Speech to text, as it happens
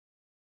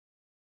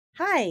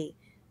Hi,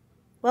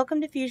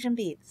 welcome to Fusion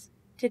Beads.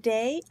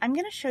 Today I'm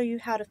going to show you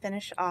how to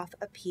finish off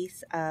a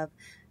piece of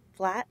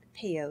flat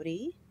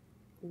peyote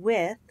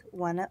with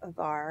one of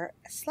our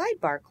slide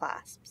bar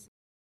clasps.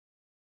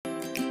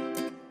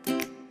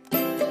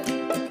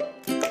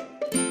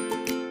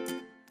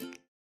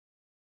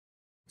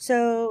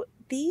 So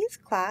these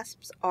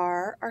clasps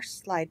are our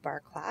slide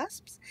bar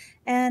clasps,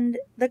 and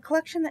the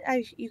collection that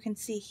you can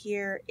see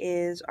here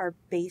is our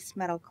base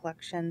metal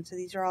collection. So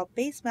these are all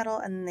base metal,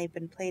 and they've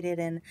been plated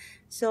in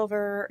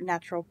silver,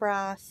 natural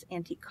brass,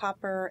 antique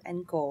copper,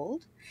 and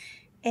gold.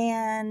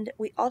 And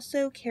we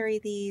also carry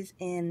these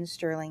in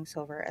sterling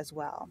silver as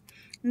well.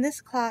 And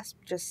this clasp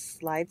just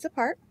slides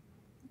apart,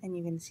 and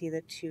you can see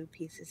the two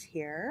pieces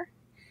here,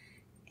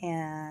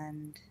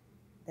 and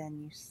then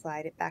you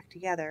slide it back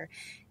together.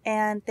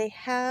 And they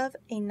have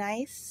a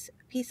nice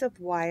piece of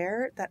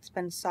wire that's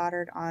been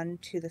soldered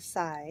onto the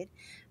side,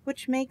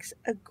 which makes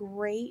a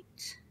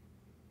great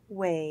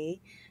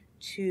way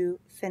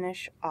to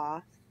finish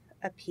off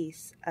a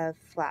piece of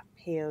flat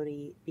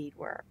peyote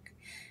beadwork.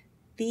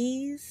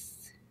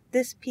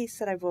 This piece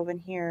that I've woven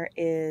here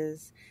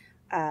is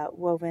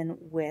woven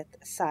with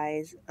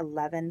size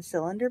 11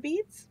 cylinder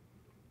beads,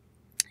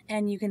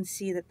 and you can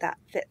see that that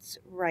fits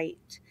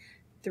right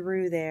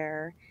through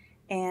there.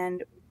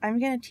 And I'm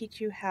going to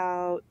teach you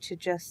how to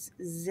just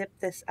zip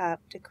this up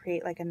to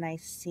create like a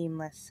nice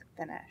seamless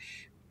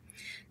finish.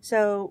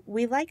 So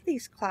we like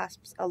these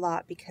clasps a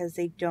lot because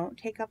they don't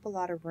take up a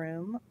lot of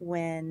room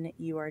when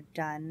you are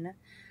done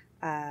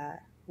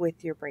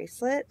with your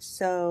bracelet,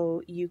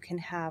 so you can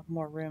have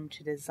more room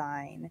to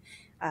design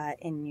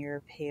in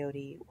your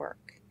peyote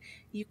work.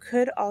 You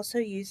could also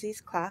use these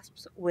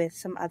clasps with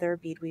some other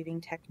bead weaving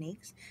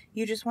techniques.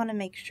 You just want to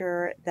make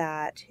sure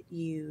that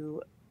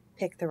you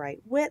pick the right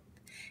width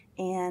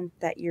and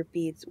that your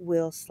beads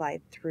will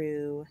slide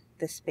through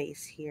the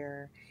space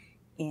here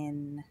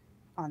on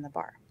the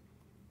bar.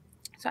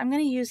 So I'm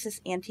going to use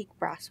this antique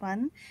brass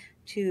one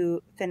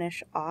to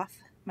finish off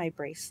my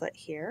bracelet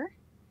here.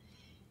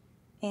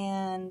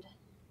 And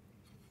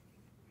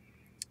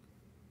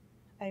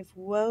I've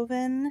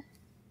woven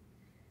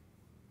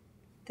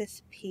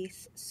this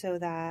piece so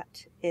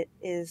that it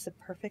is the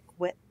perfect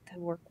width to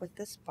work with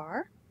this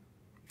bar.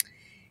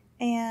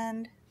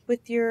 And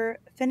with your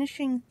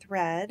finishing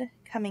thread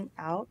coming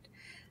out,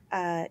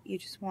 you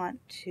just want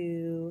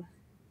to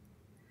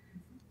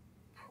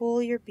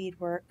pull your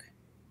beadwork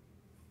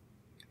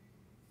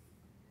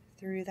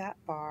through that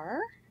bar,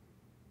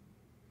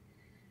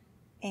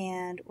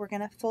 and we're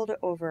going to fold it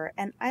over.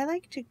 And I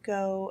like to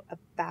go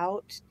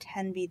about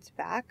 10 beads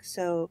back,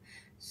 so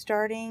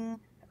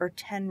or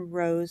 10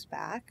 rows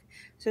back.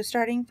 So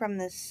starting from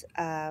this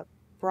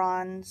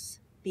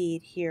bronze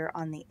bead here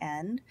on the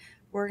end,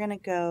 we're going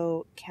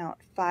to count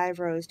 5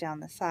 rows down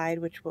the side,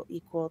 which will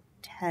equal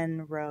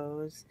 10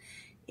 rows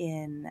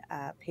in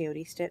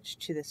peyote stitch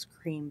to this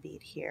cream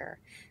bead here.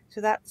 So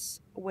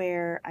that's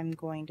where I'm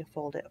going to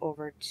fold it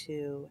over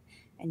to,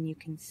 and you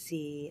can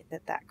see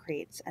that that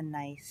creates a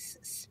nice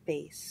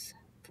space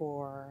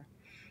for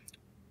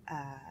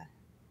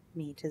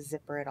me to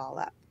zipper it all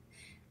up.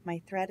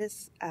 My thread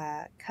is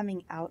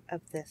coming out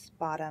of this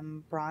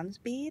bottom bronze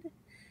bead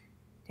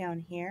down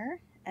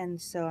here, and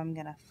so I'm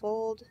going to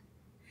fold,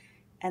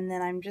 and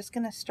then I'm just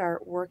going to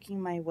start working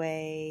my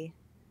way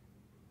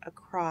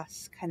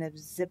across kind of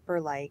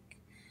zipper-like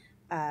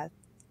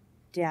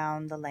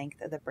down the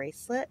length of the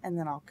bracelet, and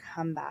then I'll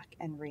come back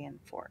and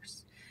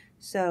reinforce.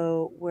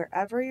 So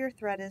wherever your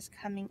thread is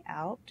coming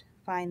out,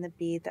 find the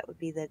bead that would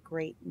be the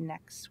great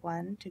next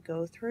one to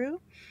go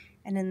through.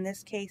 And in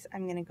this case,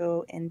 I'm going to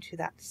go into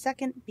that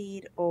second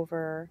bead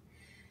over,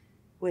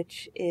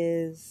 which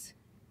is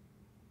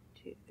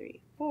 2,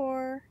 3,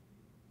 4,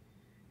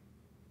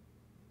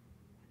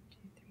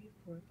 1, 2, 3,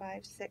 4,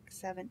 5, 6,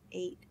 7,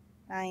 8,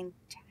 9,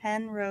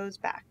 10 rows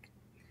back.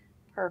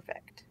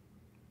 Perfect.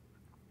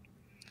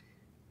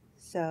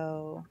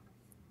 So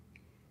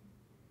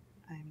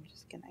I'm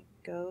just going to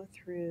go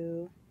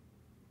through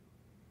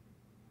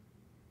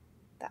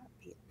that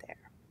bead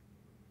there.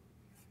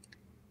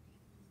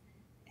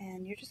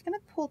 And you're just going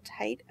to pull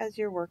tight as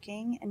you're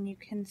working, and you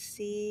can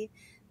see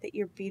that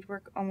your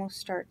beadwork almost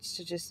starts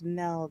to just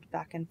meld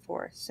back and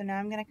forth. So now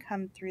I'm going to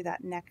come through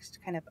that next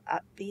kind of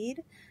up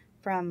bead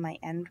from my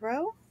end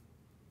row.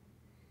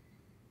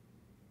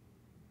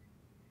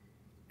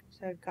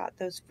 So I've got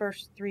those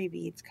first 3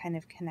 beads kind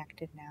of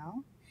connected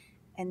now.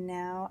 And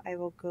now I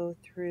will go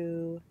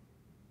through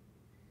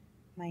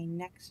my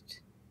next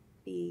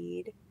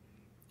bead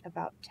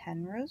about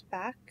 10 rows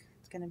back.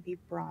 It's going to be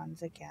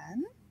bronze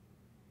again.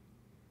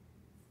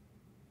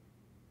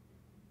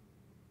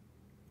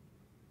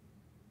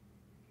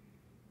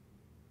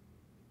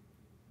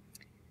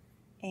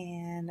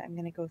 And I'm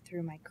going to go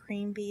through my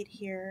cream bead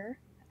here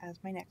as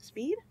my next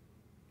bead.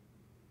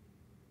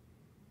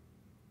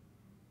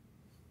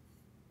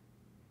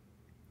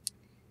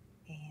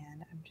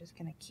 And I'm just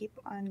going to keep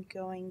on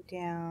going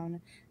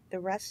down. The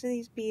rest of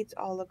these beads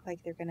all look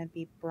like they're going to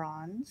be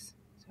bronze,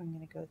 so I'm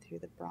going to go through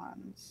the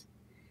bronze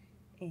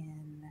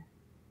in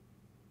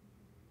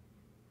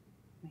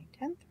my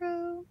 10th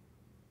row.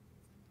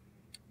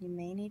 You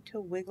may need to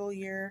wiggle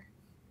your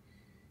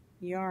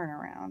yarn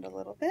around a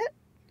little bit,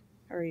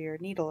 or your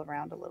needle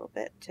around a little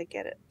bit to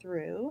get it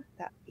through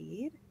that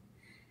bead.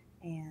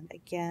 And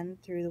again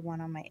through the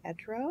one on my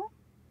edge row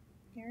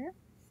here.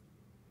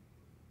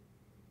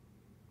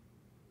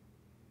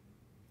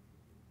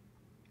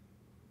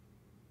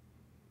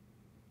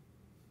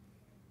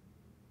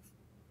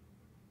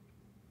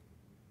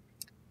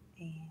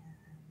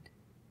 And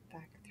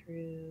back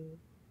through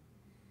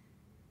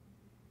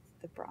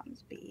the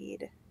bronze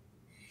bead.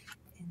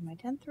 In my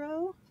 10th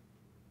row,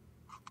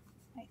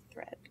 my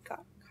thread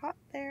got caught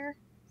there.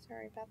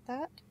 Sorry about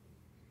that.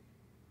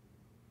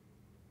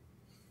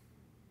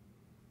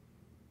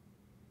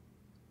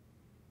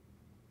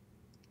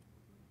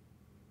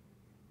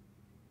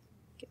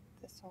 Get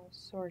this all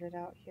sorted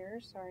out here.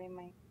 Sorry,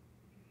 my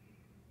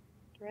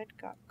thread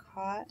got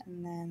caught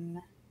and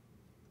then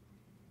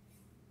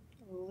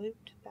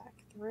looped back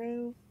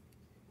through.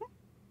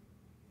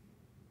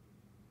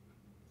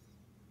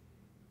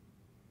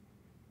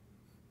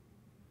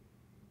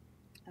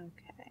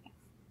 Okay.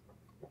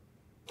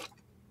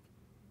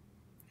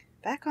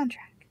 Back on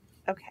track.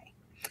 Okay.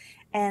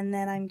 And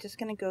then I'm just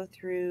going to go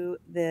through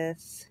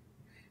this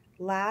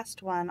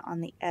last one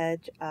on the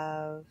end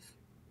of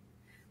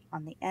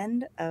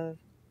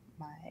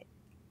my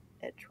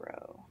edge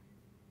row.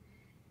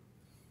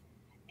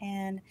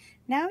 And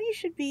now you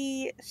should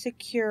be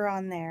secure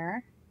on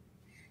there.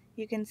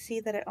 You can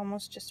see that it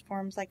almost just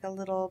forms like a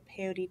little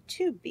peyote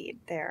tube bead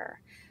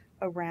there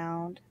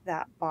around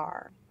that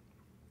bar.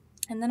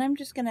 And then I'm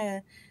just going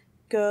to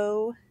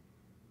go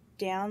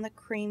down the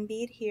cream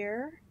bead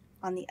here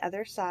on the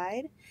other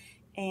side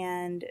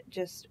and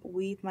just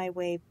weave my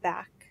way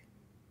back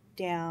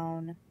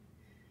down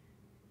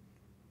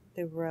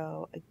the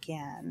row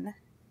again,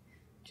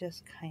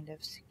 just kind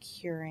of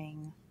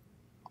securing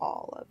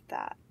all of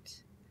that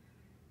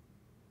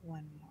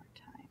one more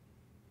time.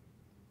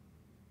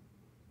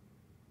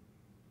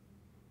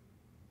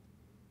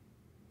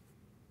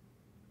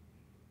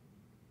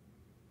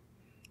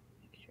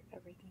 Make sure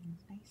everything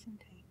is nice and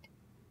tight.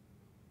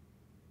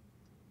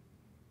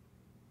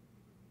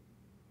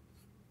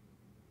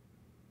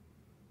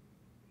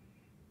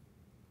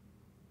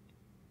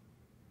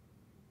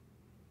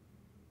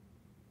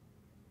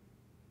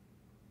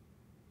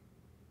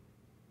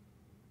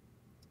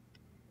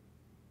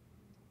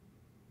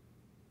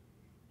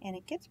 And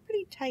it gets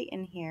pretty tight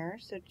in here,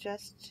 so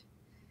just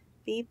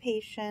be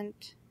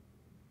patient.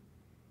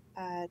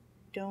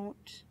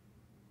 Don't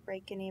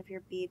break any of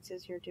your beads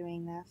as you're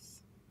doing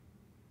this.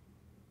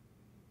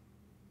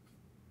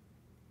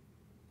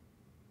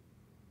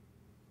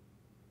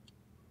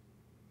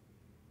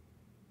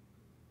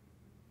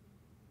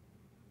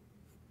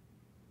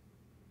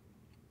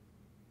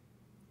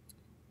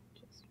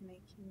 Just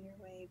making your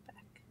way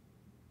back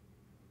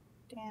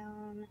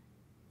down, kind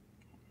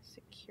of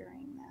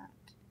securing that.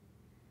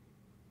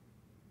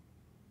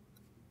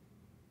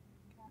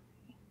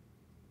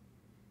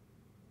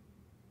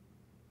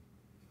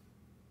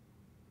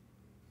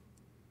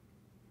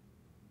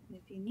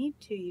 If you need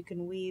to, you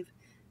can weave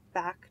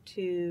back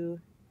to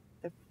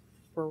the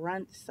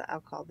front, I'll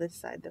call this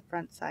side the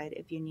front side,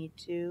 if you need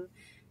to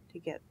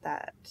get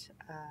that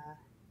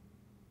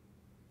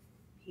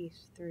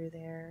piece through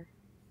there.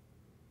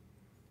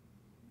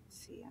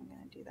 Let's see, I'm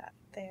going to do that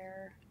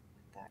there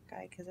with that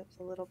guy because it's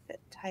a little bit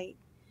tight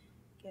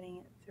getting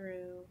it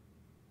through.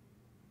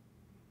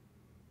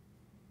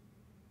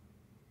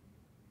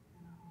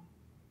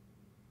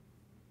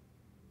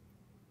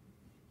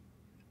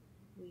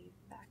 Weave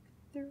back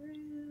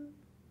through.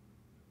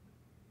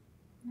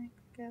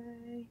 Next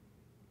guy.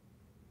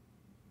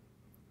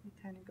 And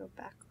kind of go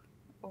back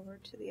over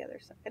to the other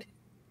side.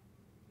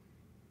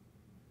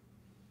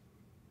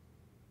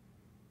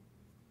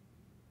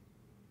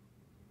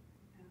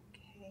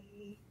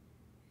 Okay.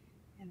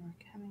 And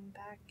we're coming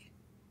back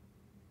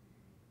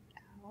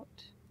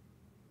out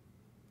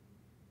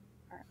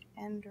our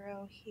end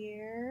row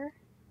here.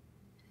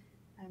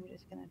 I'm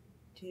just going to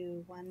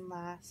do one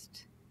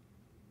last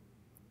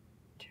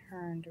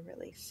turn to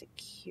really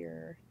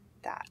secure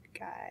that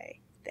guy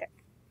there.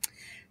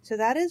 So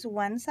that is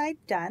one side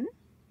done.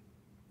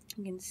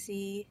 You can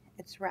see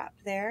it's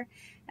wrapped there.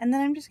 And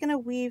then I'm just going to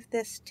weave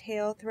this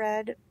tail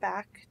thread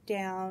back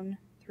down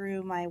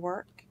through my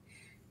work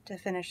to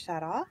finish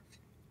that off.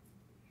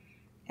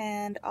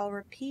 And I'll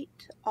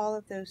repeat all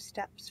of those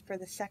steps for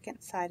the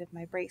second side of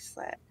my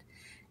bracelet.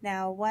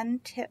 Now, one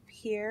tip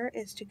here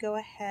is to go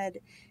ahead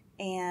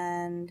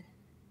and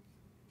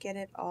get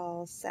it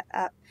all set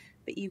up,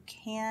 but you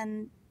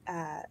can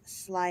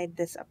slide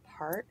this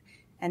apart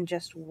and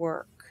just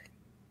work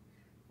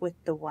with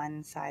the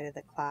one side of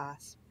the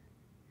clasp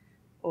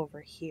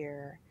over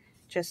here.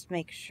 Just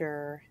make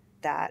sure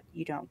that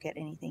you don't get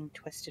anything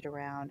twisted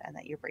around and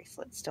that your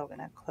bracelet's still going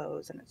to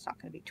close and it's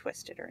not going to be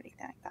twisted or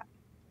anything like that.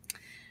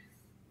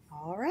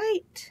 All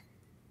right,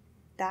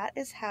 that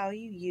is how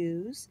you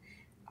use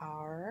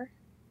our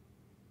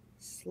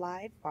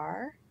slide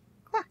bar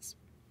clasp.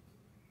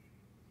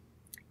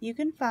 You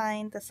can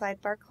find the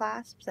sidebar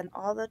clasps and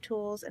all the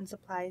tools and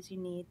supplies you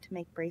need to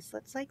make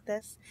bracelets like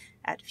this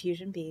at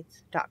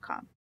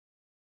fusionbeads.com.